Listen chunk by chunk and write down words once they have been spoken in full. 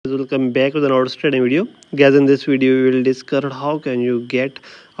welcome back with another studying video. Guys, in this video we will discuss how can you get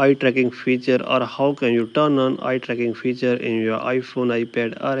eye tracking feature or how can you turn on eye tracking feature in your iPhone,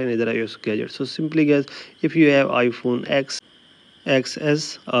 iPad or any other iOS gadget. So simply guys, if you have iPhone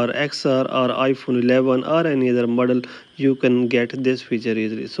XS or XR or iPhone 11 or any other model, you can get this feature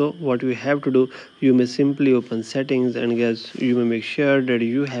easily. So what you have to do, you may simply open settings, and guys you may make sure that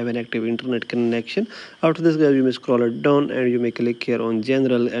you have an active internet connection. After this guys, you may scroll it down and you may click here on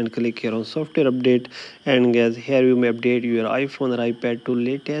general and click here on software update, and guys here you may update your iPhone or iPad to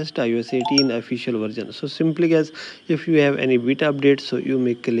latest iOS 18 official version. So simply guys, if you have any beta updates, so you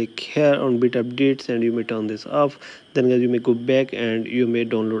may click here on beta updates and you may turn this off. Then guys you may go back and you may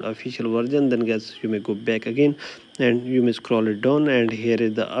download official version. Then guys you may go back again and you may scroll it down, and here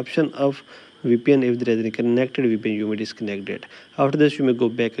is the option of VPN. If there is any connected VPN, you may disconnect it. After this you may go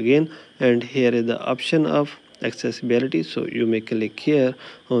back again, and here is the option of accessibility. So you may click here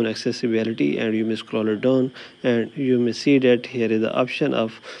on accessibility and you may scroll it down, and you may see that here is the option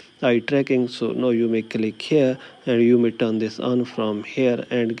of eye tracking. So now you may click here and you may turn this on from here,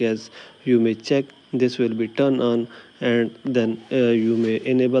 and guys you may check this will be turned on, and then you may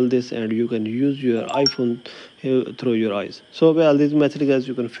enable this and you can use your iPhone through your eyes. So by all these methods guys,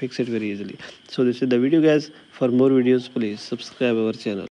 you can fix it very easily. So this is the video guys. For more videos please subscribe our channel.